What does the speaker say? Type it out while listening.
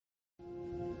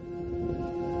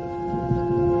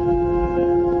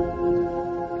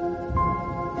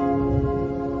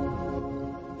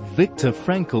Viktor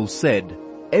Frankl said,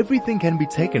 "Everything can be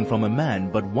taken from a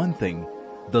man but one thing,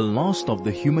 the last of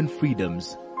the human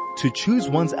freedoms. To choose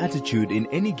one's attitude in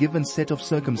any given set of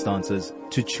circumstances,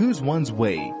 to choose one's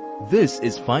way. This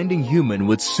is Finding Human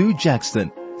with Sue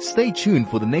Jackson. Stay tuned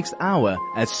for the next hour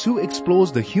as Sue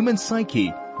explores the human psyche,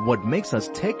 what makes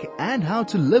us tick, and how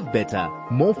to live better,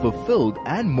 more fulfilled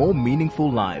and more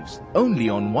meaningful lives. Only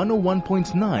on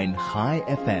 101.9 High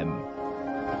FM.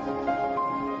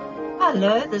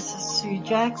 Hello, this is Sue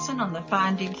Jackson on the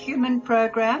Finding Human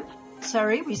program.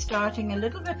 Sorry, we're starting a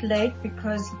little bit late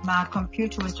because my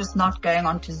computer was just not going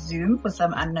on to Zoom for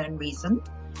some unknown reason.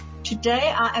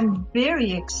 Today I am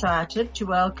very excited to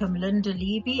welcome Linda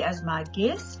Levy as my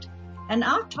guest, and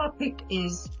our topic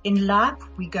is In Life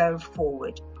We Go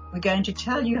Forward. We're going to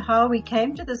tell you how we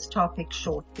came to this topic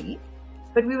shortly,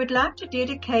 but we would like to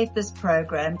dedicate this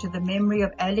program to the memory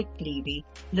of Alec Levy,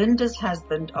 Linda's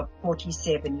husband of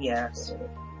 47 years.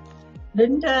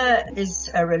 Linda is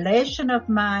a relation of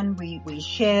mine. We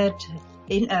shared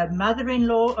in a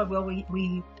mother-in-law.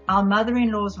 Our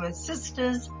mother-in-laws were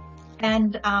sisters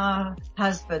and our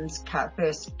husband's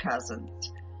first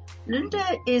cousins. Linda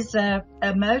is a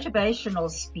motivational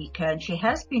speaker, and she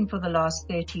has been for the last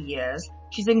 30 years.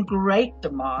 She's in great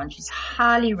demand. She's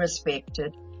highly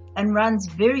respected and runs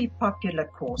very popular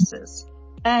courses.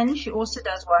 And she also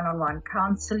does one-on-one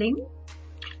counseling.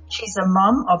 She's a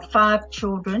mom of 5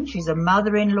 children. She's a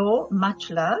mother-in-law, much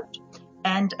loved,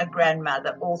 and a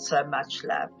grandmother, also much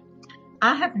loved.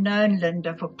 I have known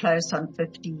Linda for close on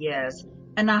 50 years,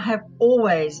 and I have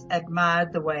always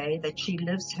admired the way that she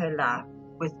lives her life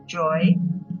with joy,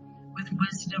 with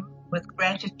wisdom, with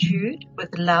gratitude,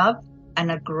 with love,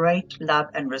 and a great love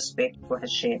and respect for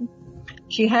Hashem.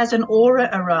 She has an aura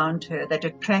around her that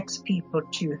attracts people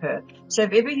to her. So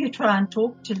if ever you try and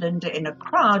talk to Linda in a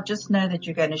crowd, just know that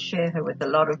you're going to share her with a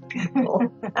lot of people.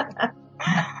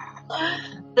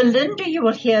 The Linda you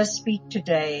will hear speak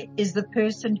today is the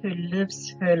person who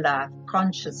lives her life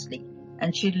consciously,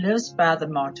 and she lives by the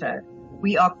motto,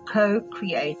 we are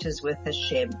co-creators with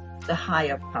Hashem, the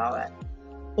higher power,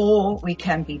 or we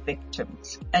can be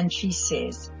victims. And she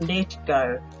says, let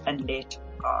go and let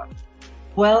God.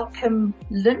 Welcome,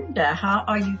 Linda. How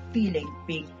are you feeling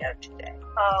being here today?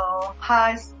 Oh,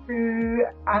 hi, Sue.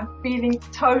 I'm feeling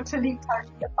totally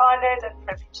honored and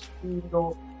privileged to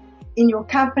be in your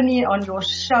company, on your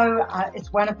show.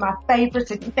 It's one of my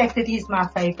favorites. In fact, it is my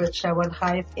favorite show on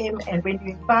High FM. And when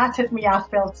you invited me, I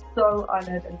felt so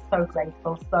honored and so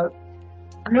grateful. So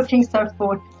I'm looking so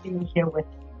forward to being here with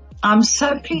you. I'm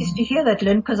so pleased to hear that,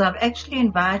 Lynn, because I've actually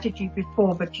invited you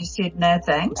before, but you said no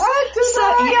thanks. Oh,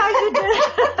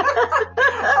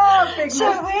 big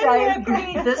so mistake. when we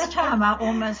agreed this time, I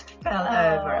almost fell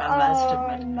over, I must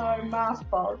admit. No, my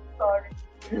fault. Sorry.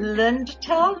 Linda,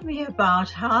 tell me about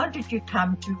how did you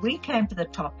we came to the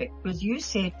topic because you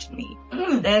said to me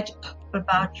that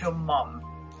about your mom,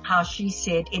 how she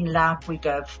said, in life we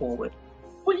go forward.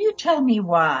 Will you tell me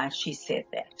why she said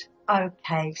that?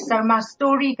 Okay, so my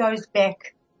story goes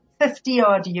back 50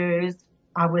 odd years.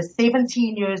 I was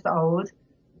 17 years old,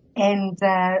 and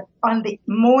on the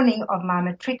morning of my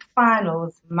matric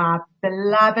finals, my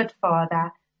beloved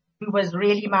father, who was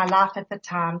really my life at the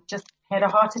time, just had a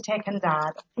heart attack and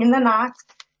died. In the night,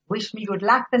 wished me good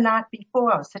luck the night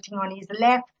before. I was sitting on his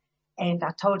lap, and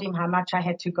I told him how much I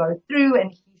had to go through,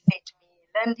 and he said to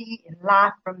me, Lindy, in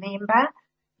life, remember,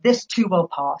 this too will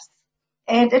pass.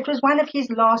 And it was one of his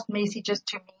last messages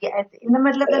to me. And in the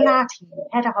middle of the night, he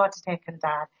had a heart attack and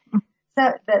died.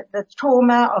 So the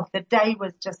trauma of the day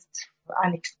was just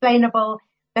unexplainable.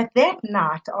 But that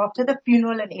night, after the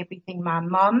funeral and everything, my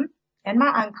mom and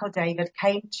my uncle David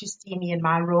came to see me in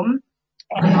my room.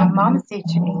 And my mom said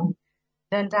to me,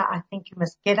 Linda, I think you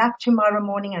must get up tomorrow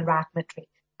morning and write matric.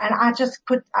 And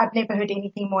I've never heard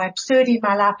anything more absurd in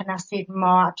my life. And I said,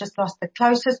 Ma, I've just lost the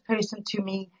closest person to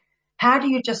me. How do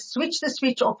you just switch the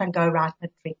switch off and go write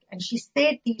matric? And she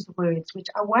said these words, which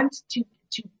I want to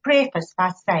preface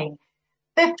by saying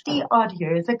 50 odd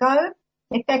years ago,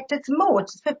 in fact, it's more,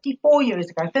 it's 54 years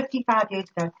ago, 55 years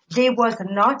ago, there was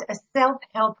not a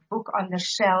self-help book on the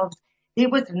shelves. There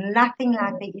was nothing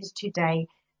like there is today.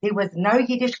 There was no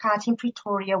Yiddishkeit in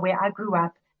Pretoria where I grew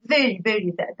up. The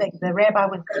rabbi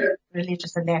was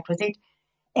religious and that was it.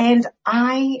 And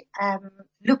I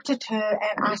looked at her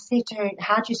and I said to her,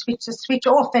 how do you switch the switch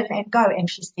off and go? And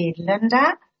she said,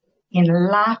 Linda, in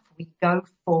life we go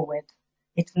forward.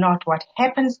 It's not what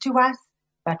happens to us,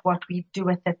 but what we do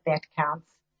with it that counts.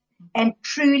 And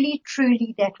truly,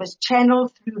 truly that was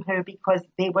channeled through her because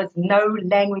there was no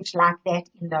language like that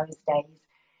in those days.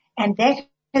 And that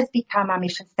has become our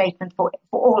mission statement for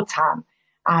all time.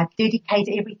 I dedicate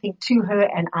everything to her,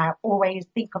 and I always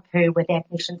think of her with that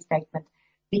mission statement,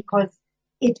 because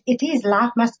it is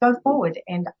life must go forward.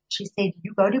 And she said,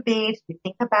 you go to bed, you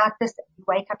think about this, you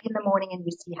wake up in the morning and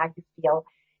you see how you feel.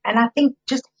 And I think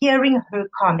just hearing her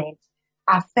comment,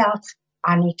 I felt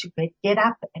I need to get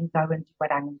up and go and do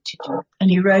what I need to do.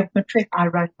 And you wrote matric? I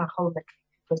wrote my whole matric.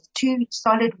 It was 2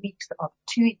 solid weeks of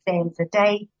 2 exams a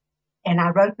day. And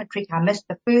I wrote matric. I missed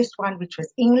the first one, which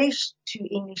was English, 2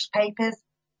 English papers,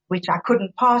 which I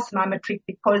couldn't pass my matric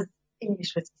because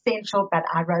English was essential, but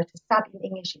I wrote a sub in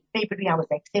English in February. I was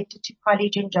accepted to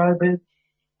college in Joburg,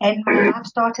 and my life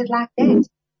started like that.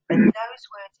 But those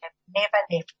words have never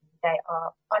left me. They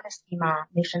are honestly my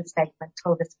mission statement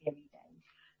till this very day.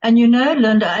 And you know,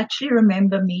 Linda, I actually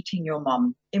remember meeting your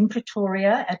mom in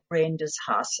Pretoria at Brenda's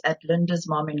house, at Linda's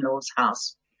mom-in-law's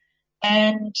house.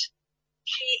 And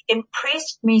she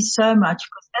impressed me so much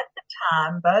because at the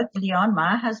time, both Leon,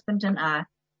 my husband, and I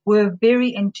were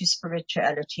very into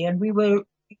spirituality, and we were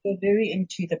very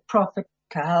into the Prophet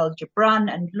Kahal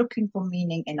Gibran and looking for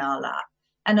meaning in our life.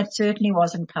 And it certainly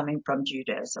wasn't coming from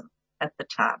Judaism at the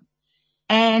time.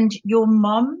 And your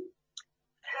mom,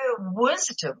 her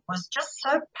wisdom was just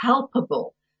so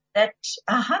palpable that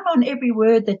I hung on every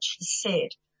word that she said.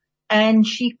 And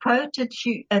she quoted,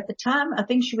 at the time, I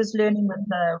think she was learning with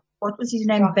what was his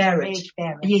name? Dr. Barrett. Reg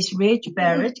Barrett. Yes, Reg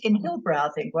Barrett in Hillbrow, I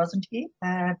think, wasn't he?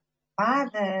 By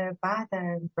the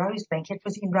Rosebank. It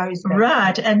was in Rosebank.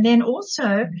 Right. And then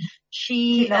also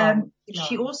she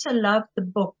also loved the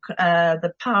book,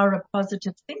 The Power of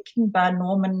Positive Thinking by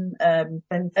Norman,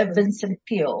 Vincent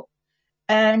Peale.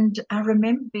 And I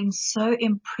remember being so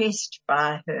impressed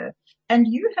by her. And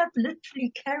you have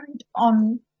literally carried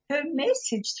on her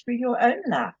message through your own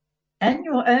life and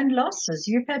your own losses.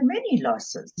 You've had many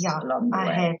losses along the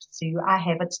way. I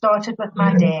have. It started with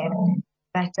my dad.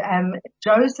 But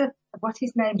Joseph, what's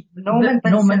his name? Norman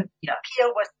Vincent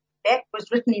Peale that was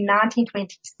written in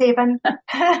 1927.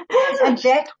 And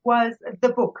that was the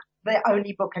book, the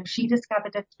only book. And she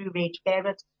discovered it through Reg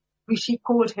Barrett, who she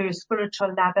called her spiritual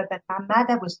lover. But my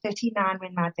mother was 39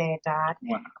 when my dad died,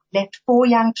 left 4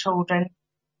 young children.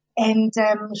 And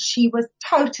she was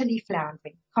totally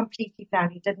floundering, completely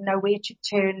floundering, didn't know where to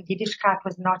turn. Yiddishkeit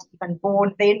was not even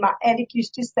born then. My Alec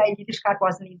used to say Yiddishkeit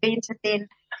wasn't invented then.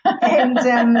 And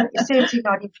certainly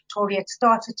not in Pretoria. It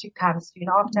started to come soon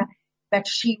after. But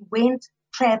she went,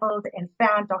 traveled, and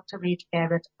found Dr. Reg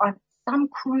Barrett on some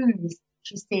cruise.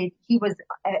 She said he was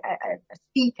a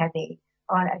speaker there,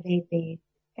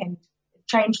 and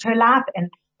changed her life.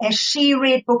 And as she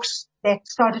read books that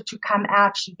started to come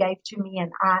out, she gave to me,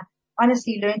 and I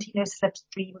honestly learned in her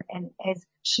slipstream, and as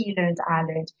she learned, I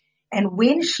learned. And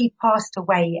when she passed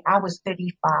away, I was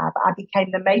 35. I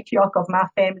became the matriarch of my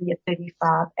family at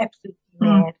 35, absolutely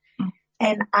mad.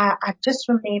 And I just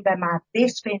remember my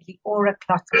best friend, Leora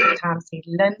Klotz at the time, said,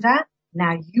 Linda,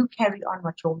 now you carry on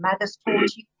what your mother's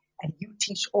taught you, and you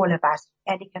teach all of us.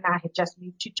 Alec and I had just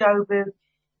moved to Joburg,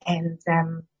 and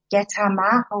that's how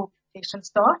my whole profession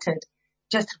started.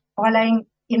 Just following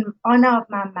in honor of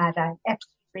my mother,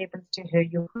 absolute reverence to her,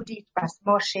 Yehudit Bas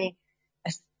Moshe,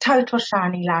 a total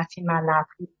shining light in my life,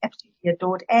 who absolutely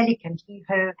adored Alec and he,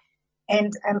 her.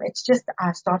 And it's just,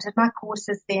 I started my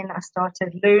courses then. I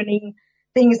started learning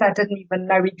things I didn't even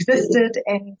know existed.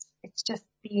 And it's just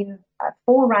been a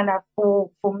forerunner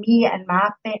for me and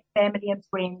my family and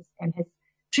friends, and has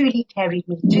truly carried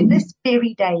me to this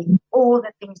very day. All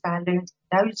the things I learned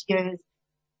in those years,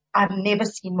 I've never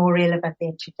seen more relevant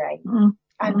than today.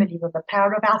 Unbelievable. The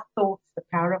power of our thoughts, the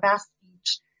power of our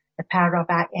speech, the power of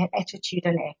our attitude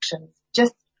and actions.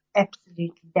 Just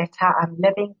absolutely, that's how I'm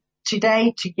living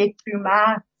today to get through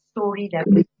my story that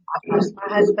I lost my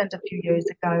husband a few years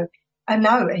ago.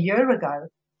 A year ago.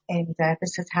 And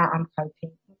this is how I'm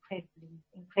coping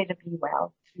incredibly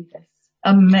well through this.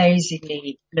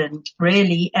 Amazingly, Lind,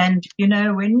 really. And, you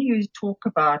know, when you talk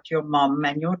about your mom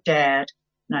and your dad,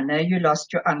 and I know you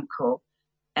lost your uncle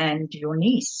and your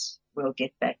niece, we'll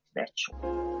get back to that shortly.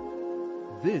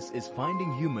 This is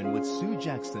Finding Human with Sue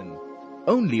Jackson,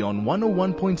 only on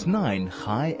 101.9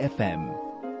 High FM.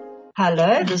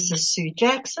 Hello, this is Sue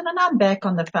Jackson, and I'm back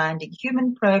on the Finding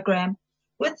Human program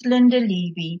with Linda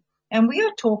Levy, and we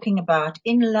are talking about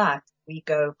in life we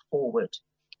go forward.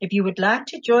 If you would like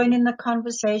to join in the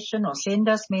conversation or send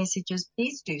us messages,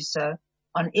 please do so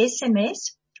on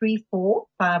SMS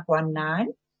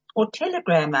 34519 or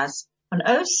telegram us on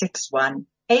 061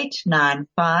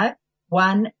 895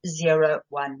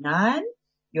 1019.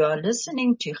 You are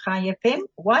listening to High FM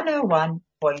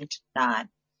 101.9.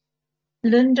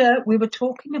 Linda, we were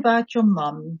talking about your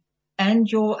mom and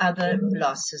your other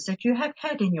losses that you have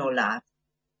had in your life.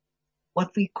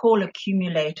 what we call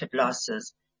accumulated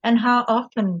losses, and how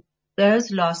often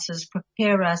those losses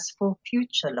prepare us for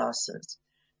future losses.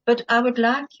 But I would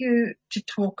like you to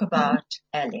talk about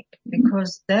Alec,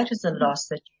 because that is a loss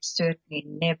that you certainly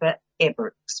never,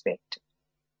 ever expected.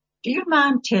 Do you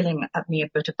mind telling me a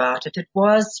bit about it? It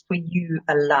was for you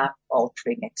a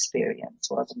life-altering experience,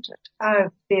 wasn't it? Oh,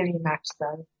 very much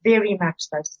so. Very much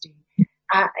so, Stu.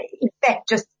 In fact,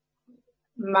 just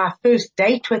my first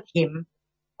date with him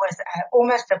was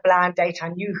almost a blind date. I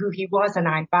knew who he was and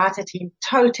I invited him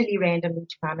totally randomly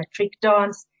to my matric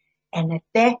dance. And at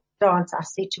that dance, I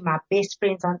said to my best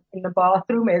friends in the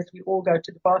bathroom, as we all go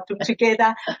to the bathroom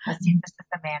together, I said, this is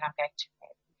the man I'm going to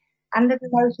marry. I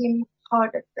didn't know him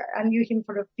hard. I knew him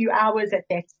for a few hours at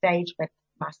that stage, but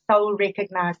my soul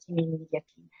recognized him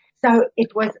immediately. So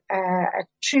it was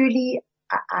truly,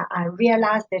 I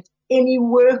realized that any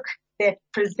work that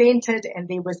presented, and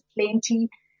there was plenty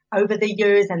over the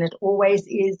years, and it always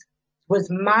is, was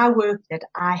my work that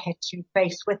I had to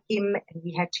face with him, and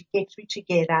we had to get through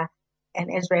together. And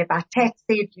as Rabbi Tat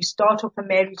said, you start off a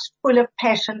marriage full of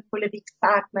passion, full of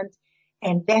excitement,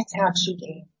 and that's how it should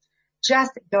end.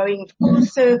 Just going full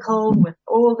circle with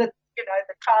all the,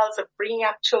 the trials of bringing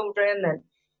up children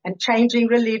and changing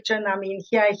religion. I mean,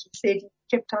 here he said, he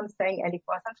kept on saying Alec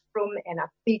wasn't frum, and a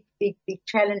big, big, big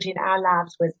challenge in our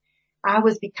lives was I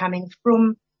was becoming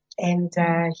frum, and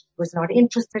he was not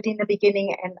interested in the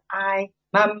beginning. And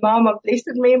my mom of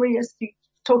blessed memory, is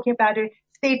talking about her,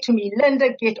 said to me, Linda,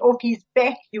 get off his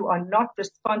back. You are not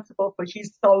responsible for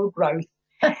his soul growth.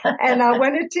 And I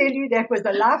want to tell you that was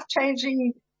a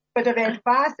life-changing bit of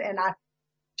advice, and I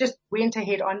just went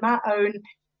ahead on my own,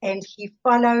 and he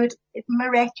followed it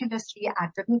miraculously. I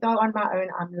didn't go on my own.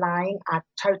 I'm lying. I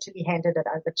totally handed it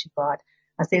over to God.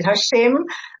 I said, Hashem,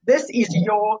 this is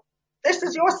your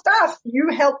stuff. You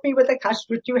help me with the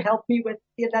kashrut. You help me with,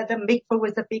 the mikvah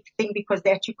was a big thing because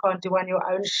that you can't do on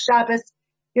your own. Shabbos,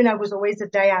 was always a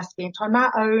day I spent on my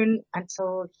own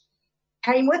until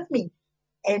he came with me.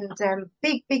 And,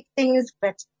 big, big things,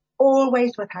 but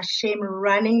always with Hashem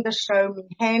running the show, me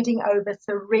handing over,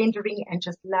 surrendering, and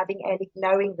just loving Alec,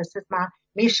 knowing this is my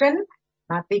mission.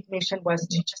 My big mission was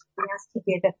to just bring us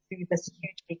together through this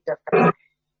huge, big difference.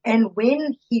 And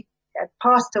when he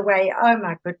passed away, oh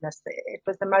my goodness, it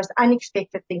was the most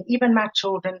unexpected thing. Even my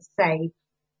children say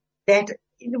that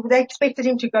they expected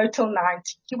him to go till 90.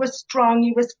 He was strong,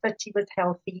 he was fit, he was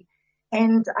healthy.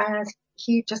 And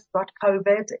he just got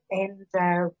COVID and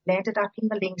landed up in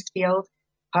the Linksfield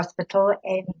Hospital,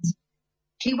 and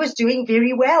he was doing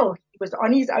very well. He was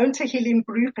on his own Tehillim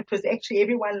group. It was actually,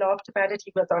 everyone laughed about it.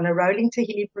 He was on a rolling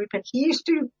Tehillim group, and he used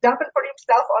to daven for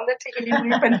himself on the Tehillim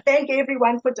group and thank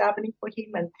everyone for davening for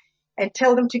him and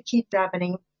tell them to keep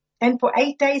davening. And for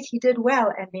 8 days he did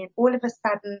well, and then all of a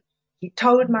sudden he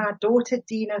told my daughter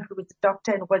Dina, who was a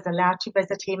doctor and was allowed to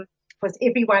visit him, because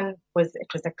it was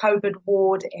a COVID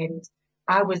ward, and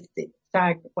I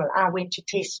went to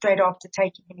test straight after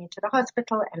taking him into the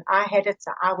hospital, and I had it,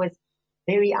 so I was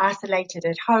very isolated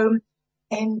at home.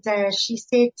 And she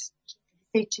said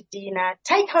to Dina,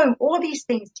 take home all these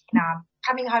things, Dina. I'm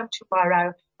coming home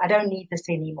tomorrow. I don't need this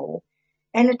anymore.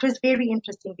 And it was very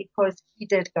interesting because he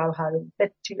did go home,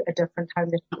 but to a different home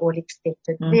that we all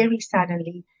expected, very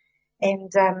suddenly.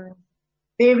 And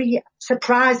very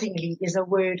surprisingly is a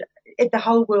word. The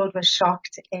whole world was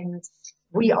shocked, and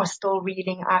we are still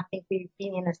reeling. I think we've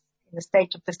been in a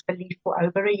state of disbelief for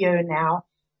over a year now.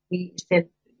 We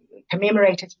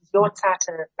commemorated his Yortzeit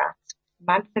about a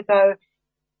month ago.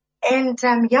 And,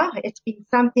 it's been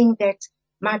something that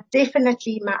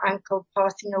definitely my uncle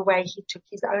passing away, he took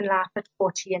his own life at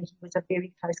 40, and he was a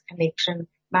very close connection.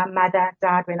 My mother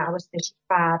died when I was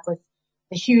 35, was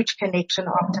a huge connection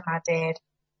after my dad.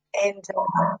 And,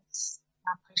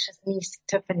 my precious niece,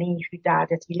 Tiffany, who died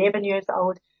at 11 years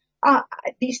old.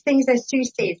 These things, as Sue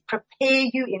says, prepare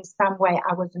you in some way.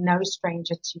 I was no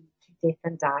stranger to death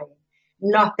and dying.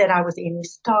 Not that I was any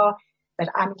star, but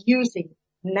I'm using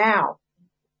now,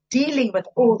 dealing with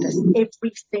all this,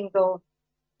 every single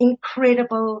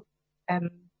incredible,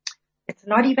 it's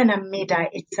not even a meta,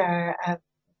 it's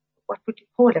what would you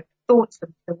call it? Thoughts,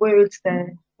 the words,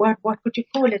 what would you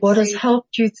call it? What has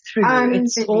helped you through?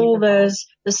 It's all the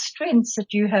strengths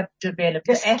that you have developed,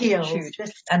 the attitude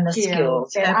and the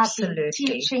skills. That Absolutely. I've been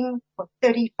teaching for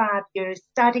 35 years,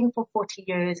 studying for 40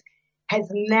 years, has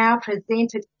now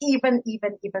presented even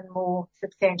more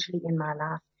substantially in my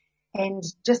life. And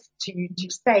just to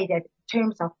say that in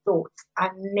terms of thoughts, I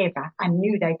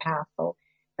knew they're powerful,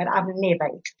 but I've never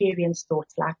experienced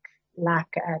thoughts like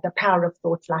the power of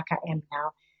thoughts like I am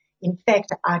now. In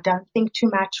fact, I don't think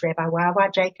too much. Rabbi Wawa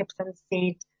Jacobson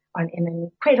said, in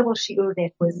an incredible shiur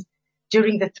that was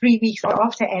during the 3 weeks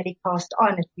after Ali passed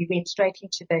on. We went straight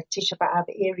into the Tisha B'Av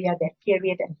area, that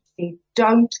period, and he said,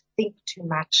 don't think too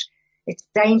much. It's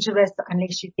dangerous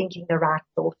unless you're thinking the right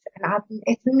thoughts. And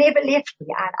it's never left me.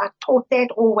 I taught that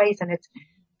always, and it's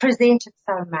presented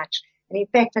so much. And in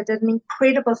fact, I did an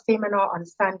incredible seminar on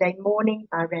Sunday morning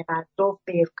by Rabbi Dov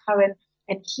Be'er Cohen,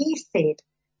 and he said,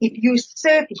 if you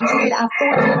surf, he said, our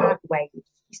thoughts are like waves.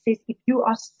 He says, if you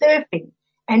are surfing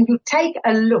and you take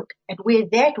a look at where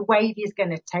that wave is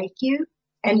going to take you,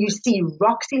 and you see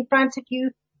rocks in front of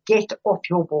you, get off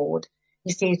your board.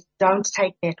 He says, don't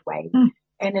take that wave.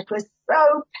 And it was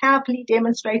so powerfully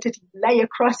demonstrated. He lay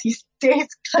across his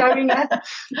desk showing us,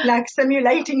 like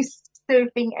simulating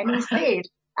surfing. And he said,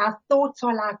 our thoughts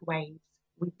are like waves.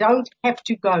 We don't have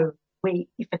to go where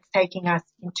if it's taking us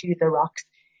into the rocks.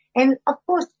 And of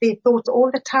course, there are thoughts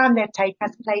all the time that take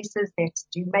us places, that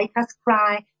do make us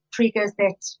cry, triggers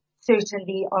that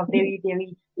certainly are very,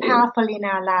 very powerful in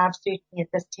our lives, certainly at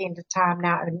this tender time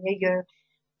now in New Year.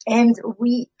 And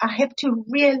I have to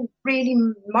really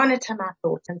monitor my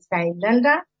thoughts and say,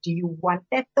 Linda, do you want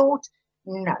that thought?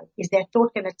 No. Is that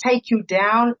thought going to take you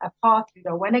down a path you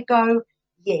don't want to go?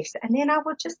 Yes. And then I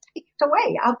will just take it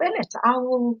away. I'll bin it. I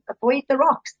will avoid the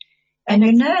rocks. And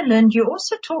you know, Lynn, you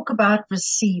also talk about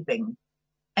receiving.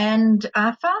 And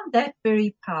I found that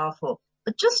very powerful.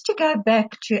 But just to go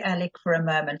back to Alec for a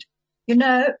moment, you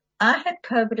know, I had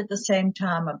COVID at the same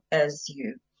time as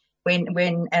you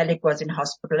when Alec was in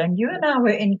hospital, and you and I were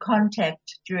in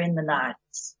contact during the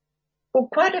nights. For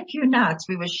quite a few nights,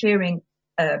 we were sharing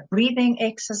breathing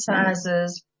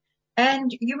exercises, and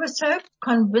you were so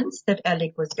convinced that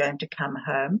Alec was going to come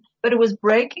home, but it was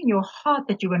breaking your heart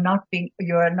that you were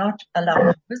not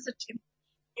allowed to visit him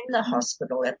in the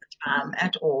hospital at the time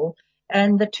at all.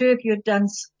 And the two of you had done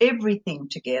everything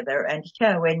together. And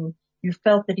here, when you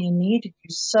felt that he needed you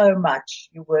so much,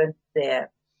 you weren't there.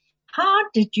 How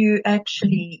did you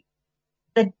actually,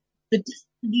 the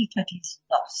disbelief at his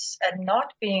loss and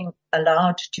not being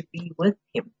allowed to be with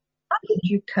him, how did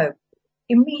you cope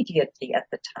immediately at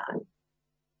the time?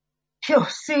 Sure.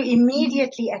 So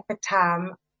immediately at the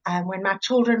time, when my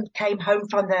children came home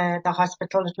from the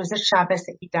hospital, it was a Shabbos.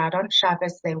 He died on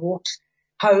Shabbos. They walked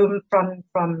home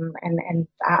and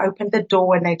I opened the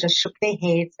door and they just shook their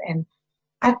heads. And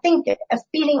I think a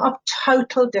feeling of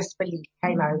total disbelief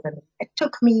came over me. It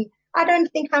took me, I don't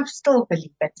think I still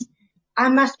believe it. I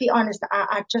must be honest.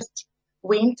 I just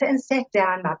went and sat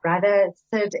down. My brother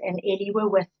Sid and Ellie were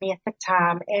with me at the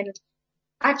time, and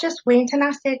I just went and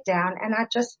I sat down and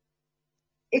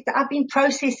I've been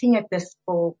processing this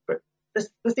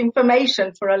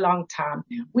information for a long time.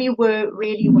 We were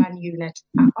really one unit.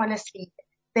 Honestly,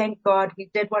 thank God we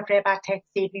did what Rabbi Tat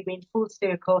said. We went full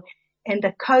circle, and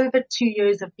the COVID 2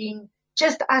 years of being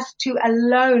just us two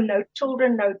alone, no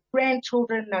children, no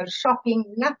grandchildren, no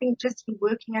shopping, nothing, just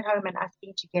working at home and us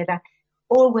being together,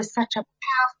 all was such a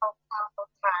powerful, powerful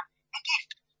time. A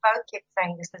gift. We both kept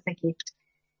saying this is a gift.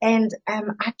 And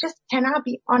can I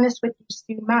be honest with you,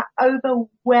 Sue, my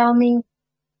overwhelming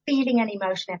feeling and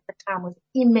emotion at the time was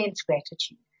immense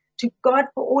gratitude to God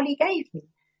for all he gave me,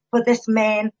 for this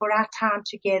man, for our time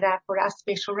together, for our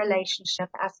special relationship,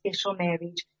 our special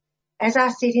marriage. As I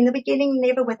said in the beginning,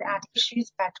 never without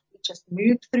issues, but we just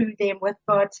moved through them with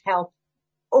God's help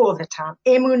all the time.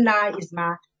 Emunah is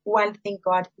my one thing.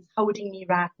 God is holding me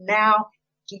right now.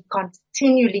 He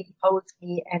continually holds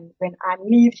me, and when I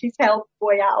need his help,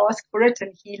 boy, I ask for it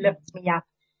and he lifts me up.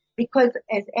 Because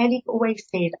as Alec always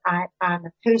said, I'm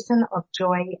a person of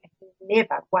joy, and he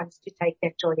never wants to take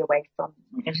that joy away from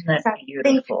me. Isn't that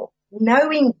beautiful?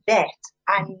 Knowing that,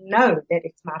 I know that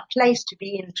it's my place to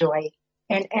be in joy.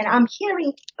 And I'm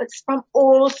hearing it's from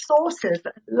all sources,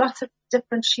 lots of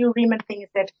different shiurim and things,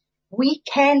 that we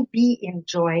can be in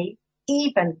joy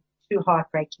even through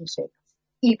heartbreaking circles,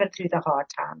 even through the hard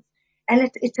times.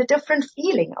 And it's a different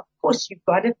feeling. Of course, you've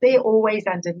got it there always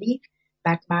underneath,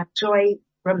 but my joy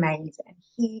remains,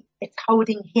 and it's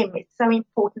holding him. It's so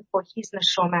important for his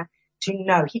neshama to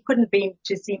know. He couldn't bear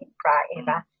to see me cry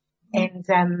ever.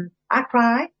 And I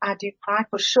cry. I do cry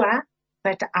for sure,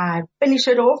 but I finish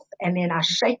it off and then I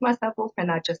shake myself off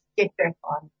and I just get back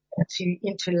on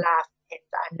into life. And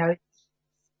I know he's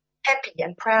happy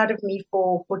and proud of me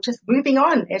for just moving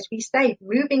on, as we say,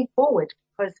 moving forward,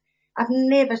 because I've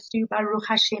never, Stu, Baruch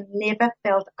Hashem, never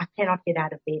felt I cannot get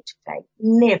out of bed today.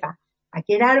 Never. I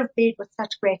get out of bed with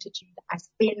such gratitude. I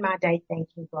spend my day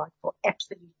thanking God for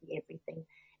absolutely everything.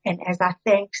 And as I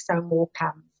thank, so more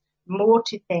comes. More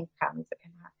to thank comes.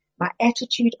 And my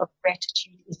attitude of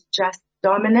gratitude is just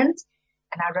dominant.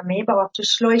 And I remember after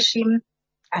Shloshim,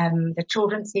 The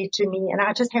children said to me, and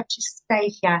I just have to stay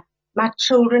here, my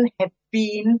children have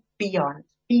been beyond.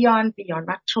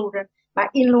 My children, my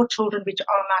in-law children, which are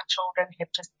my children,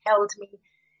 have just held me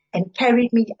and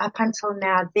carried me up until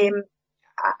now.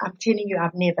 I'm telling you,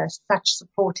 I've never such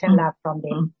support and love from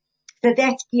them. So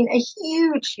that's been a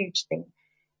huge, huge thing.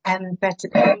 But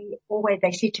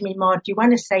they said to me, Ma, do you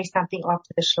want to say something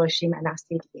after the shloshim? And I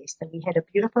said yes. And we had a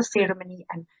beautiful ceremony,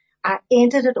 and I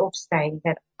ended it off saying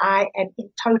that I am in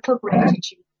total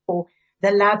gratitude for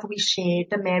the love we shared,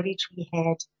 the marriage we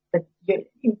had.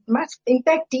 In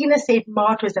fact, Dina said,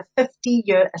 Ma, it was a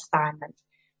 50-year assignment.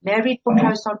 Married for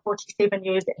close on 47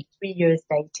 years and 3 years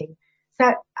dating.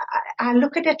 So I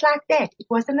look at it like that. It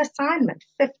was an assignment.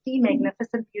 50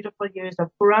 magnificent, beautiful years of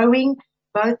growing.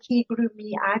 Both he grew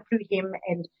me, I grew him,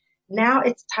 and now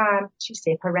it's time to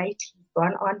separate. He's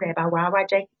gone on, Rabbi Wawa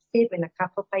Jacob said, when a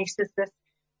couple faces this,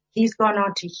 he's gone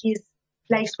on to his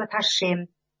place with Hashem,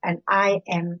 and I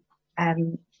am,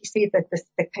 he said that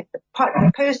the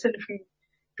person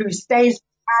who stays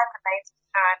behind the maid's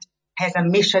hand has a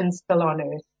mission still on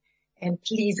earth. And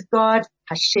please God,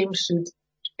 Hashem should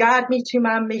guide me to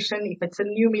my mission, if it's a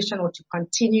new mission, or to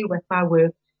continue with my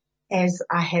work as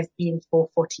I have been for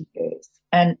 40 years.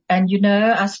 And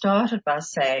I started by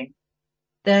saying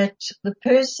that the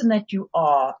person that you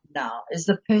are now is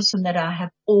the person that I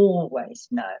have always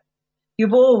known.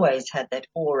 You've always had that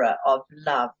aura of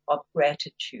love, of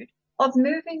gratitude, of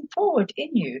moving forward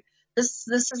in you. This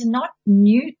is not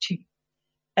new to you.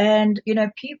 And,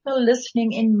 people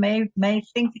listening in may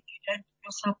think that you don't give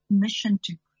yourself permission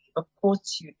to grieve. Of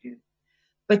course you do.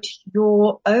 But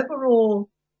your overall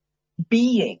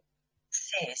being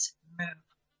says move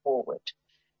forward.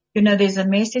 There's a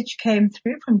message came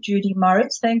through from Judy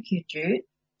Moritz. Thank you, Jude.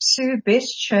 Sue,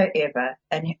 best show ever.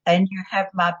 And you have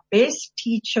my best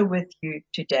teacher with you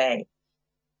today.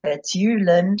 That's you,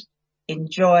 Lind.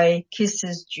 Enjoy.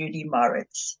 Kisses, Judy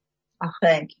Moritz. Oh,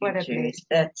 thank you, Jude.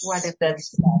 That's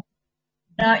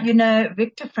now,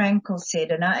 Viktor Frankl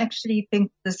said, and I actually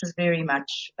think this is very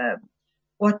much,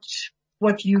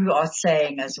 what you are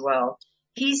saying as well.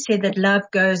 He said that love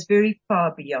goes very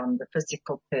far beyond the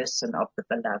physical person of the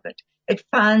beloved. It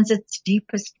finds its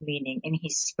deepest meaning in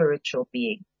his spiritual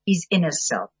being, his inner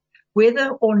self. Whether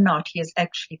or not he is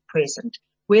actually present,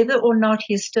 whether or not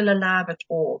he is still alive at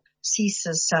all,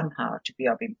 ceases somehow to be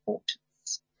of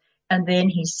importance. And then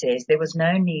he says, there was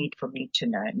no need for me to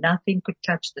know. Nothing could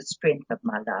touch the strength of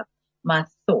my love, my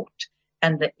thought,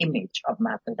 and the image of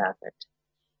my beloved.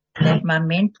 That my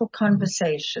mental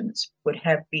conversations would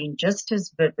have been just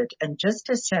as vivid and just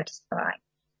as satisfying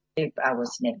if I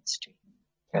was next to him,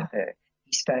 to her.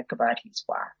 He spoke about his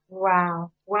wife.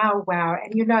 Wow.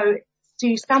 And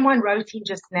Sue, someone wrote in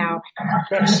just now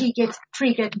that she gets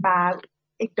triggered by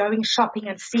going shopping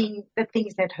and seeing the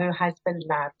things that her husband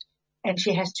loved, and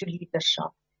she has to leave the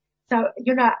shop. So,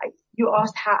 you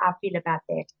asked how I feel about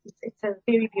that. It's a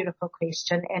very beautiful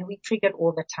question, and we triggered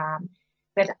all the time.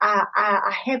 But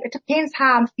it depends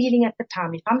how I'm feeling at the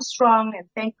time. If I'm strong, and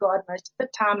thank God most of the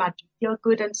time I do feel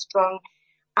good and strong,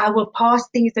 I will pass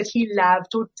things that he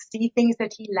loved or see things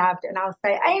that he loved, and I'll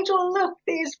say, Angel, look,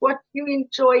 there's what you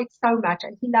enjoyed so much.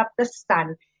 And he loved the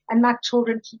sun. And my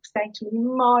children keep saying to me,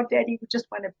 Ma, Daddy, we just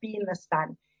want to be in the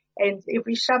sun. And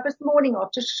every Shabbos morning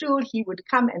after shul, he would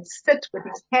come and sit with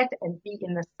his hat and be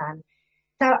in the sun.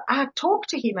 So I talk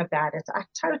to him about it. I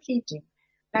totally do.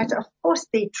 But of course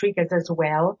there are triggers as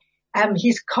well.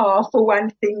 His car, for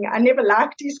one thing. I never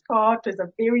liked his car. It was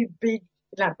a very big,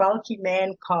 bulky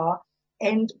man car.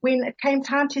 And when it came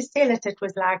time to sell it, it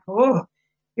was like,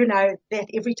 that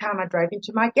every time I drove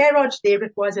into my garage, there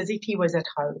it was as if he was at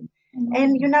home. Mm-hmm.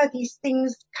 And these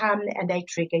things come and they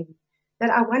trigger you.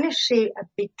 But I want to share a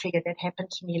big trigger that happened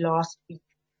to me last week.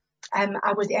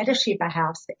 I was at a Shiva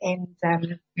house, and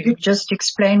you just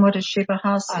explain what a Shiva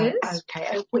house is.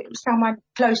 Okay, someone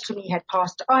close to me had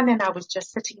passed on, and I was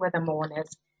just sitting with the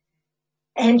mourners.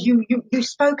 And you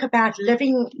spoke about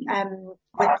living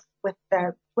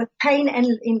with pain and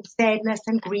in sadness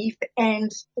and grief,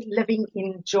 and living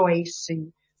in joy,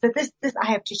 Sue. So this I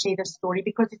have to share this story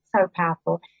because it's so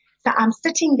powerful. So I'm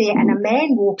sitting there, and a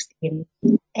man walks in,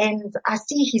 and I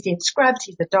see he's in scrubs.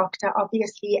 He's a doctor,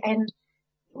 obviously, and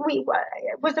it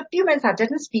was a few minutes I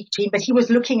didn't speak to him, but he was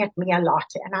looking at me a lot.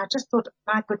 And I just thought,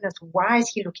 my goodness, why is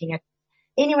he looking at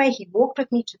me? Anyway, he walked with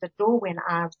me to the door when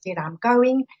I said I'm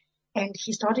going, and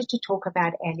he started to talk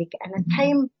about Alec. And it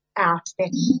came out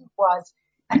that he was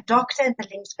a doctor at the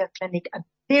Linksville Clinic, a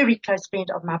very close friend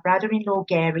of my brother-in-law,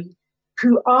 Gary,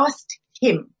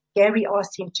 Gary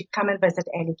asked him to come and visit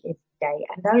Alec day.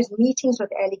 And those meetings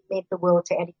with Alec meant the world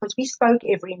to Alec because we spoke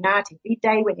every night, every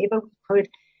day, whenever we could,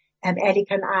 Alec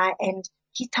and I. And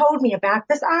he told me about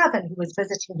this Ivan who was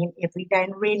visiting him every day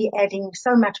and really adding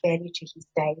so much value to his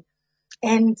day.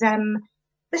 And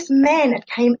this man, it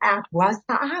came out, was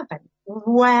the Ivan.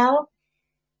 Well,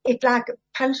 it like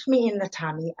punched me in the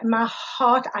tummy. And my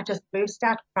heart, I just burst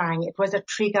out crying. It was a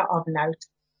trigger of note.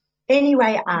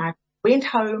 Anyway, I went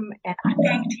home and I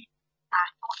thanked him. I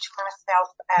thought to myself,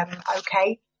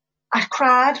 okay. I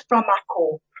cried from my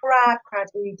core, cried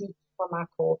very deep from my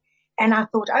core. And I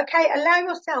thought, okay, allow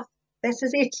yourself. This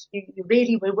is it. You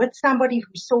really were with somebody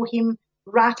who saw him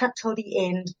right up till the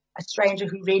end, a stranger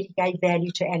who really gave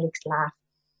value to Alec's life.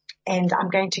 And I'm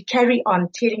going to carry on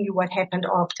telling you what happened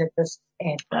after this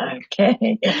ad break.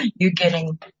 Okay. You're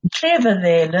getting clever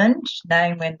there, Lynch,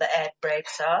 knowing when the ad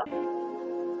breaks are.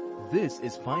 This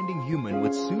is Finding Human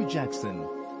with Sue Jackson,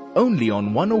 only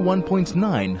on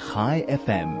 101.9 High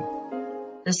FM.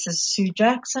 This is Sue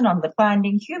Jackson on the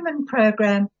Finding Human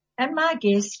program, and my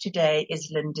guest today is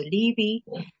Linda Levy,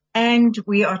 and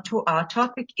our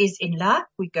topic is In Life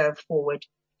We Go Forward.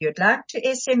 If you'd like to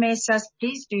SMS us,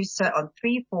 please do so on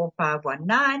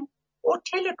 34519 or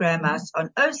telegram us on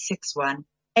 061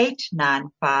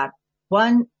 895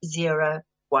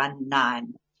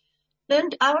 1019.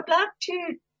 Linda, I would like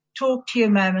to talk to you a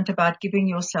moment about giving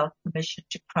yourself permission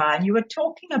to cry. And you were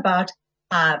talking about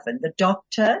Ivan, the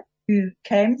doctor who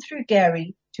came through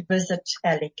Gary to visit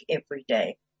Alec every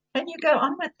day. Can you go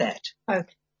on with that?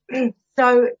 Okay.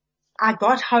 So I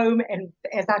got home and,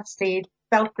 as I said,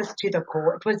 felt this to the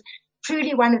core. It was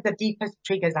truly one of the deepest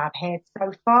triggers I've had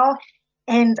so far.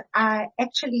 And I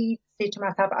actually said to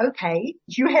myself, okay,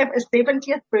 you have a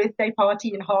 70th birthday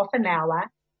party in half an hour.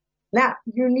 Now,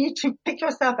 you need to pick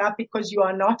yourself up because you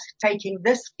are not taking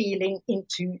this feeling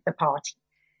into the party.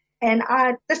 And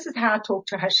this is how I talk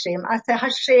to Hashem. I say,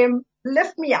 Hashem,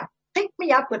 lift me up. Pick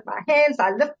me up with my hands.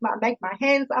 Make my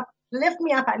hands up. Lift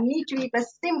me up. I need to be with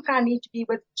simcha. I need to be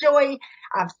with joy.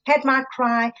 I've had my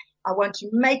cry. I want to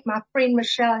make my friend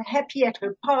Michelle happy at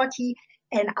her party.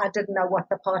 And I didn't know what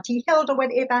the party held or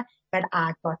whatever, but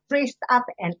I got dressed up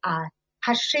and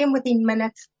Hashem within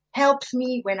minutes helps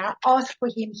me. When I ask for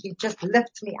him, he just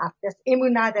lifts me up. This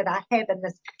emunah that I have and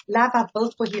this love I've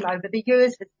built for him over the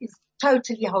years is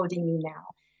totally holding me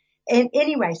now. And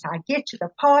anyway, so I get to the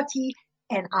party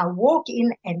and I walk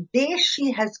in and there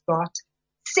she has got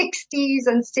 60s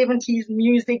and 70s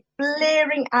music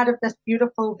blaring out of this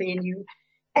beautiful venue.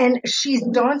 And she's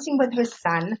dancing with her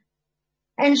son.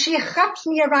 And she hugs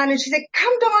me around and she said,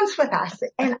 come dance with us.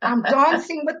 And I'm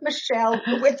dancing with Michelle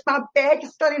with my bag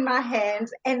still in my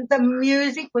hands. And the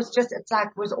music was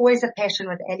was always a passion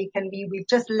with Alec and me. We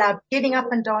just loved getting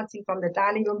up and dancing from the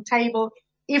dining room table.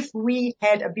 If we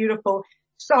had a beautiful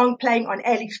song playing on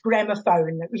Alec's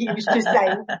gramophone, he used to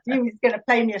say, he was going to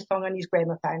play me a song on his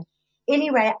gramophone.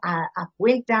 Anyway, I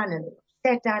went down and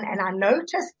sat down and I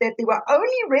noticed that there were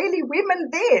only really women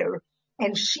there.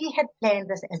 And she had planned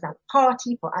this as a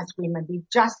party for us women. We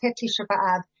just had Tisha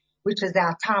B'Av, which is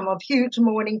our time of huge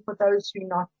mourning for those who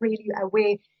are not really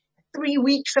aware. 3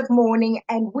 weeks of mourning,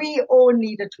 and we all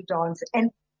needed to dance. And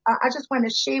I just want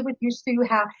to share with you, Sue,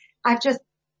 how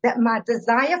that my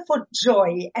desire for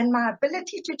joy and my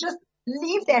ability to just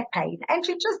leave that pain and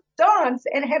to just dance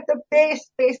and have the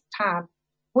best time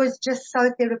was just so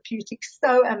therapeutic,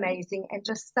 so amazing, and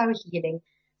just so healing.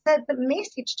 So the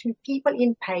message to people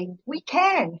in pain, we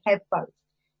can have both.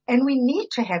 And we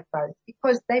need to have both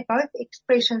because they're both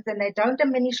expressions and they don't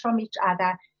diminish from each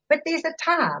other. But there's a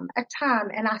time.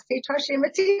 And I said to Hashem,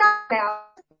 it's enough now.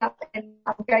 And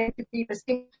I'm going to be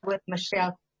with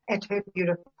Michelle at her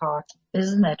beautiful party.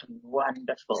 Isn't that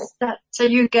wonderful? So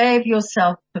you gave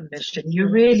yourself permission. You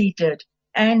really did.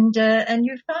 And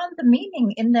you found the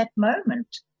meaning in that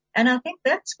moment. And I think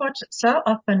that's what so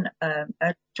often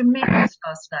a tremendous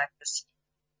loss like this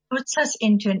puts us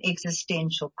into an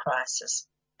existential crisis.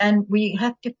 And we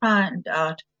have to find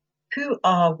out, who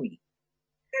are we?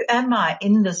 Who am I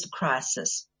in this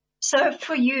crisis? So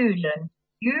for you, Lynn,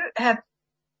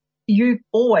 you've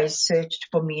always searched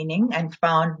for meaning and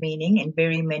found meaning in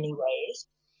very many ways.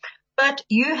 But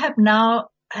you have now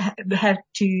had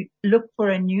to look for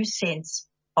a new sense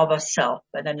of a self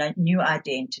and a new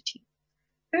identity.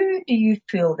 Who do you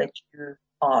feel that you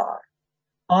are?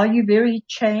 Are you very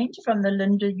changed from the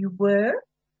Linda you were?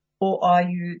 Or are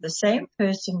you the same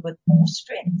person with more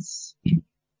strengths?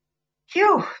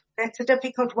 Phew, that's a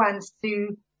difficult one,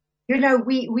 Sue. You know,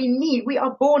 we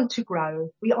are born to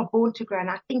grow. We are born to grow. And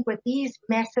I think with these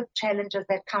massive challenges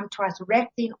that come to us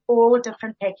wrapped in all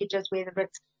different packages, whether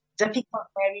it's difficult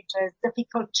marriages,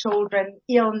 difficult children,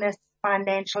 illness,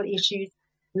 financial issues,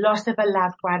 loss of a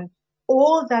loved one.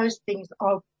 All those things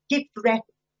are gift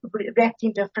wrapped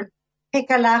in different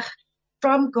pekalach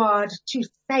from God to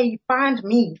say, find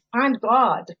me, find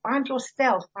God, find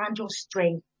yourself, find your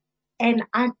strength. And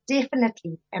I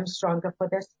definitely am stronger for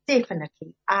this.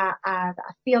 Definitely. I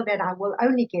feel that I will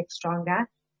only get stronger.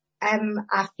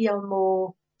 I feel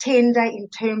more tender in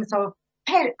terms of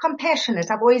compassionate.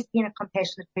 I've always been a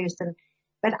compassionate person,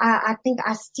 but I think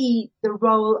I see the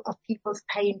role of people's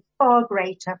pain far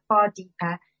greater, far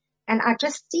deeper. And I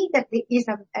just see that there is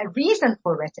a reason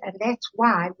for it. And that's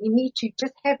why we need to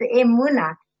just have the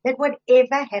emunah that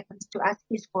whatever happens to us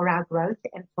is for our growth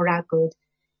and for our good.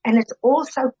 And it's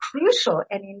also crucial.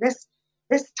 And in this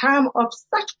time of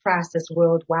such crisis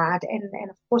worldwide, and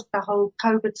of course the whole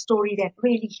COVID story that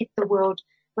really hit the world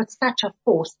with such a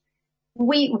force,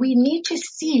 we need to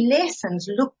see lessons,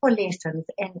 look for lessons,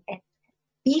 and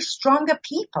be stronger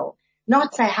people.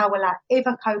 Not say, how will I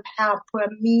ever cope? How poor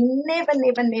me? Never,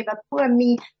 never, never. Poor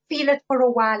me. Feel it for a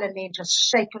while and then just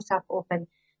shake yourself off and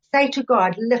say to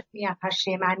God, lift me up,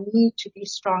 Hashem. I need to be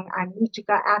strong. I need to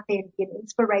go out there and be an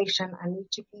inspiration. I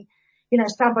need to be,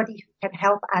 somebody who can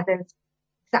help others.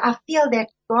 So I feel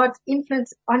that God's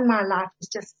influence on my life is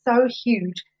just so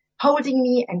huge, holding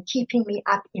me and keeping me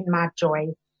up in my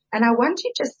joy. And I want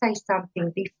to just say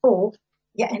something before.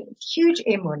 Yeah, and huge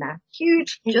emunah,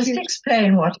 huge. Just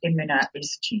explain what emunah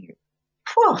is to you.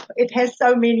 It has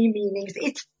so many meanings.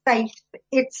 It's faith.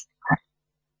 It's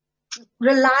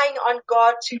relying on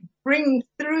God to bring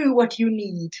through what you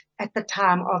need at the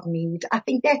time of need. I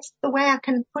think that's the way I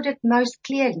can put it most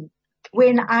clearly.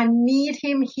 When I need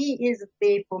Him, He is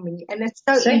there for me. And it's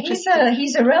so interesting.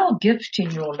 He's a real gift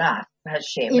in your life,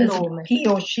 Hashem. Enormous. He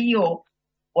or she or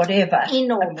whatever.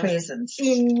 Enormous. A presence.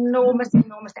 Enormous. And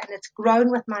it's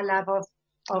grown with my love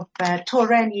of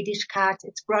Torah and Yiddishkeit.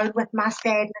 It's grown with my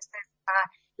sadnesses, my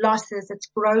losses. It's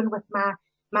grown with my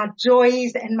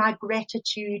joys and my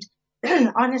gratitude.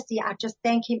 Honestly, I just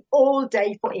thank Him all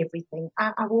day for everything.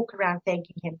 I walk around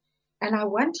thanking Him. And I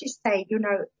want to say, you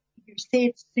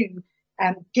said, Sue,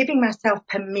 giving myself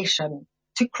permission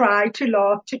to cry, to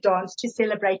laugh, to dance, to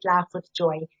celebrate life with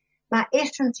joy. My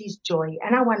essence is joy,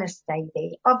 and I want to stay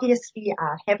there. Obviously,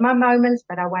 I have my moments,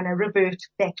 but I want to revert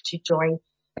back to joy.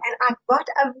 And I got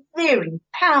a very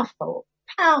powerful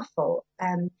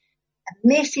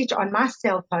message on my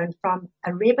cell phone from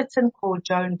a Rebbitzin called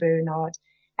Joan Bernard.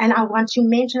 And I want to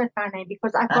mention it by name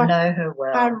because I know her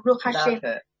well. Baruch Hashem,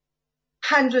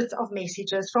 hundreds of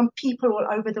messages from people all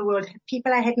over the world,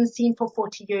 people I hadn't seen for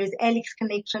 40 years, Alex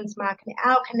connections, our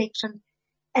connections.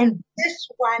 And this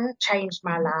one changed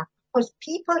my life because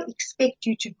people expect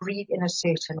you to breathe in a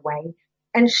certain way.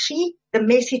 And the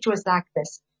message was like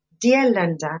this: Dear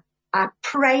Linda, I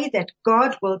pray that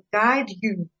God will guide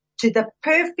you to the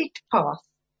perfect path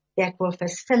that will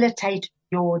facilitate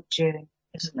your journey.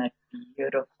 Isn't that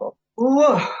beautiful?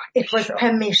 It was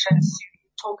permission.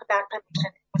 Talk about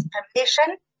permission. It was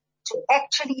permission to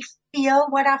actually feel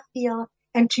what I feel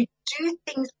and to do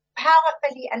things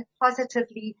powerfully and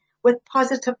positively, with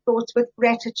positive thoughts, with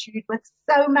gratitude, with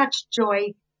so much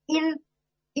joy in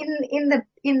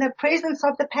the presence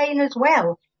of the pain as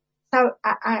well. So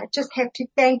I just have to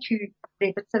thank you,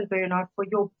 Rebbitzin Bernard, for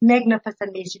your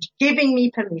magnificent message, giving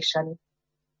me permission.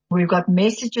 We've got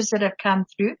messages that have come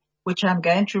through, which I'm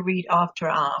going to read after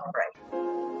our break.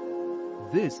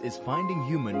 This is Finding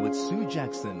Human with Sue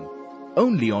Jackson,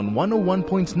 only on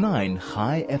 101.9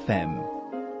 High FM.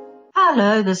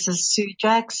 Hello, this is Sue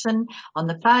Jackson on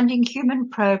the Finding Human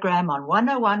program on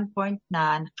 101.9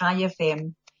 High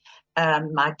FM.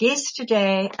 My guest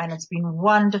today, and it's been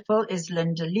wonderful, is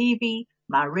Linda Levy,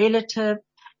 my relative,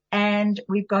 and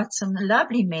we've got some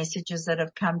lovely messages that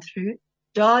have come through.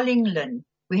 Darling Lynn,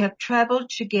 we have traveled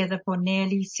together for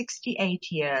nearly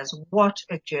 68 years. What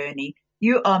a journey.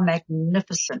 You are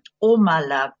magnificent. All my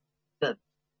love, Viv.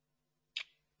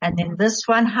 And then this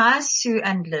one, hi Sue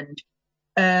and Lynn.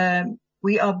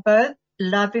 We are both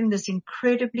loving this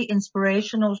incredibly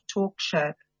inspirational talk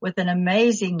show with an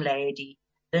amazing lady,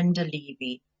 Linda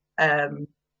Levy. Kola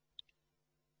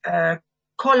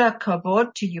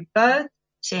kavod to you both.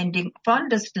 Sending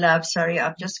fondest love. Sorry,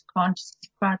 I just can't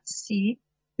quite see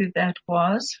who that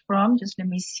was from. Just let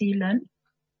me see, Lynn.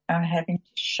 I'm having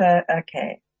to show.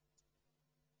 Okay.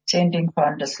 Sending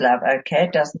fondest love. Okay.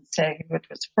 It doesn't say who it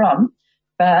was from.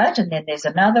 But, and then there's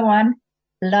another one.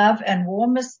 Love and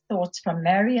warmest thoughts from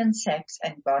Marion Sachs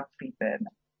and Godfrey Berman.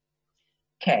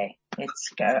 Okay. Let's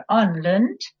go on,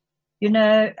 Lynn.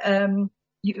 I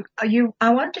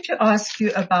wanted to ask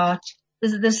you about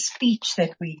the speech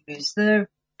that we use, the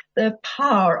the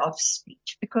power of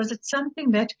speech, because it's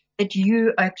something that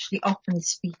you actually often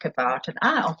speak about and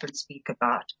I often speak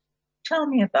about. Tell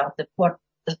me about what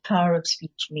the power of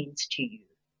speech means to you.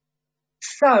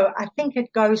 So I think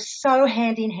it goes so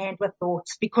hand in hand with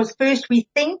thoughts, because first we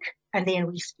think and then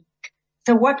we speak.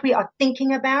 So what we are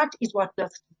thinking about is what we'll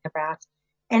speak about,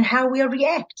 and how we'll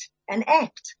react and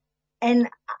act. And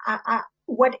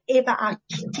whatever, I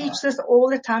teach this all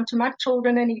the time to my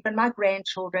children and even my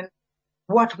grandchildren.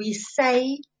 What we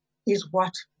say is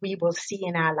what we will see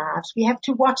in our lives. We have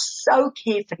to watch so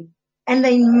carefully. And the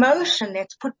emotion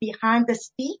that's put behind the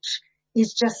speech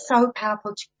is just so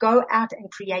powerful to go out and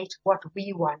create what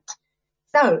we want.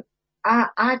 So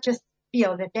I just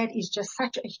feel that is just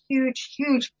such a huge,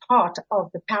 huge part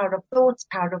of the power of thoughts,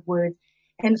 power of words.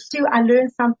 And Sue, I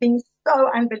learned something so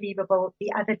unbelievable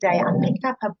the other day. I picked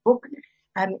up a book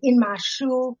in my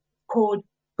shul called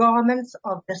Garments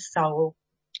of the Soul.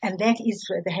 And that is,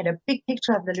 they had a big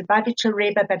picture of the Lubavitcher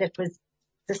Rebbe, but it was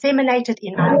disseminated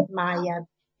in my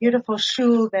beautiful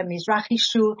shul, the Mizrahi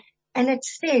shul. And it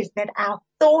says that our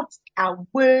thoughts, our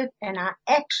words, and our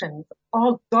actions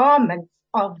are garments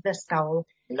of the soul.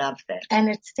 Love that. And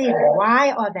it says,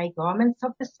 why are they garments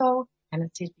of the soul? And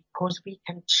it says, because we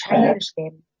can change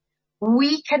them.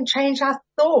 We can change our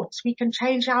thoughts. We can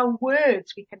change our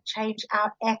words. We can change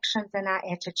our actions and our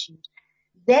attitude.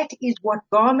 That is what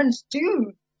garments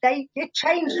do. They get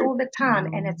changed all the time.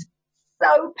 And it's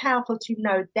so powerful to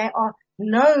know they are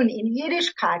known in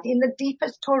Yiddishkeit, in the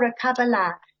deepest Torah,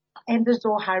 Kabbalah, and the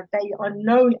Zohar. They are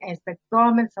known as the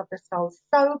garments of the soul.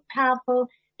 So powerful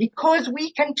because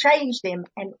we can change them.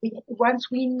 And once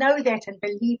we know that and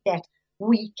believe that,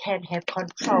 we can have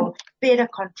control, better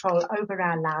control over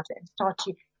our lives and start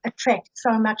to attract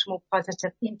so much more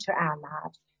positive into our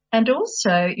lives. And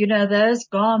also, those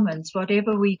garments,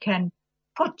 whatever we can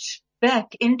put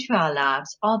back into our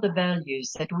lives, are the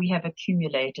values that we have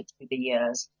accumulated through the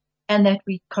years and that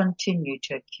we continue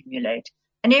to accumulate.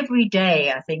 And every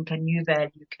day, I think, a new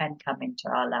value can come into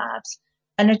our lives.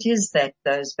 And it is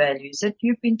those values that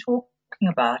you've been talking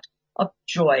about, of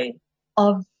joy,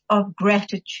 of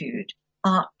gratitude,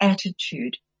 our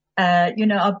attitude,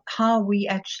 of how we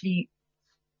actually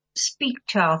speak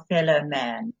to our fellow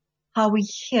man, how we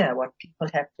hear what people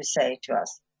have to say to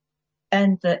us,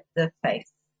 and the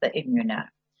faith, the immunah.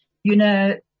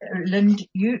 Lind,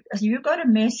 you got a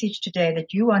message today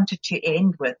that you wanted to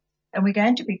end with, and we're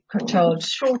going to be told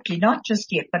shortly, not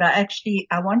just yet, but I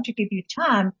want to give you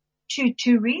time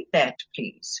to read that,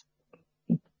 please.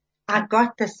 I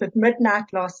got this at midnight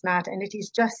last night, and it is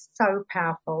just so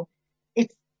powerful.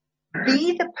 It's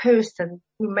be the person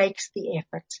who makes the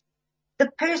effort, the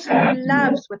person who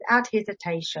loves without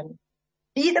hesitation.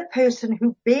 Be the person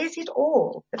who bears it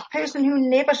all, the person who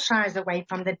never shies away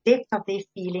from the depth of their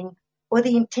feeling or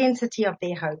the intensity of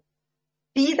their hope.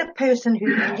 Be the person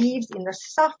who believes in the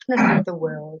softness of the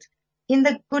world, in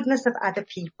the goodness of other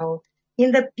people,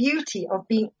 in the beauty of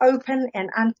being open and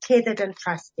untethered and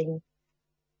trusting.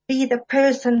 Be the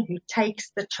person who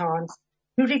takes the chance,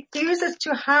 who refuses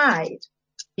to hide.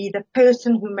 Be the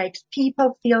person who makes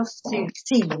people feel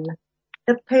seen,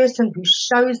 the person who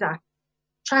shows up.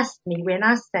 Trust me when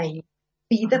I say,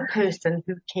 be the person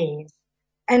who cares.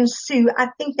 And Sue, I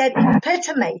think that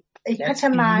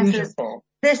epitomizes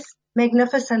this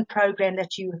magnificent program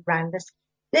that you run.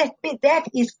 That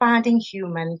is finding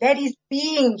human. That is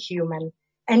being human.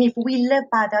 And if we live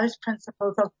by those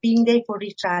principles of being there for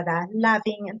each other,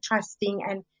 loving and trusting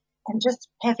and just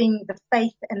having the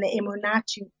faith and the emunah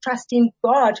to trust in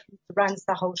God who runs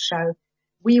the whole show,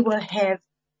 we will have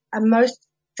a most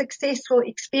successful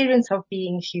experience of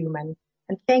being human.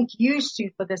 And thank you,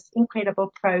 Sue, for this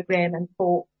incredible program and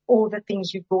for all the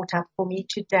things you brought up for me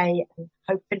today. And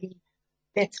hopefully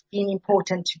that's been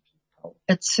important to people.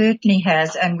 It certainly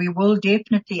has. And we will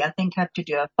definitely, I think, have to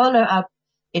do a follow-up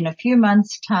in a few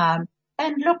months' time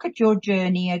and look at your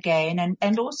journey again.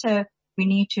 And also we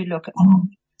need to look at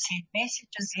send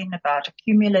messages in about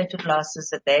accumulated losses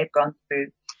that they've gone through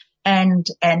and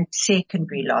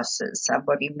secondary losses.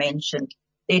 Somebody mentioned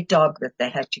their dog that they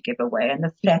had to give away and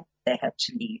the flat they had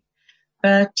to leave.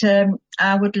 But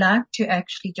I would like to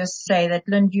actually just say that,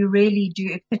 Lind, you really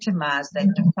do epitomize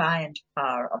that defiant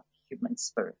power of the human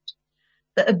spirit.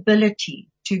 The ability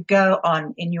to go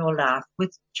on in your life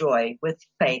with joy, with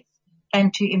faith,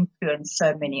 and to influence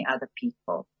so many other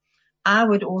people. I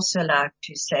would also like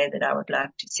to say that I would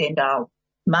like to send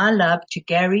my love to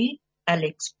Gary,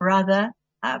 Alex's brother.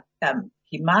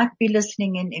 He might be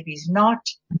listening in. If he's not,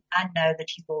 I know that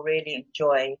he will really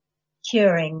enjoy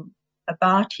hearing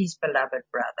about his beloved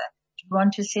brother. Do you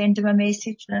want to send him a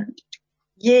message, Lind?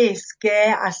 Yes,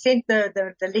 Gay, I sent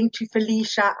the link to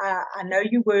Felicia. I know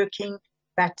you're working,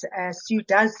 but Sue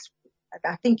does,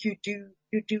 I think you do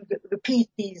repeat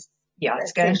these. Yeah,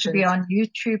 it's going to be on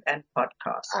YouTube and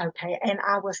podcast. Okay, and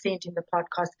I will send in the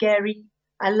podcast. Gary,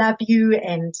 I love you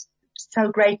and so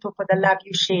grateful for the love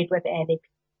you shared with Alec.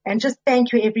 And just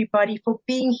thank you everybody for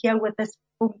being here with us,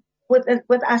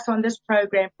 with us on this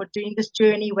program, for doing this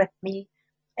journey with me,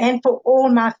 and for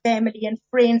all my family and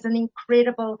friends and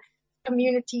incredible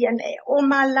community and all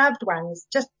my loved ones,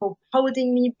 just for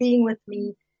holding me, being with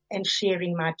me and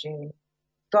sharing my journey.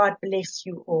 God bless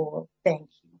you all. Thank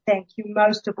you. Thank you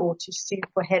most of all to Sue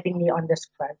for having me on this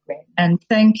program. And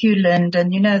thank you,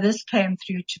 Lyndon. This came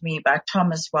through to me by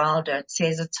Thomas Wilder. It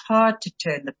says it's hard to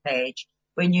turn the page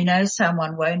when you know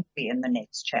someone won't be in the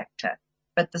next chapter,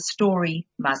 but the story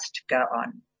must go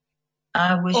on.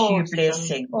 I wish you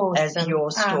blessing as your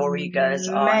story goes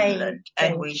on, Lynd,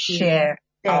 and we share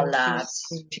our lives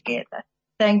together.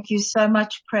 Thank you so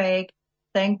much, Craig.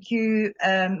 Thank you,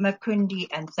 Makundi,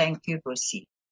 and thank you, Busi.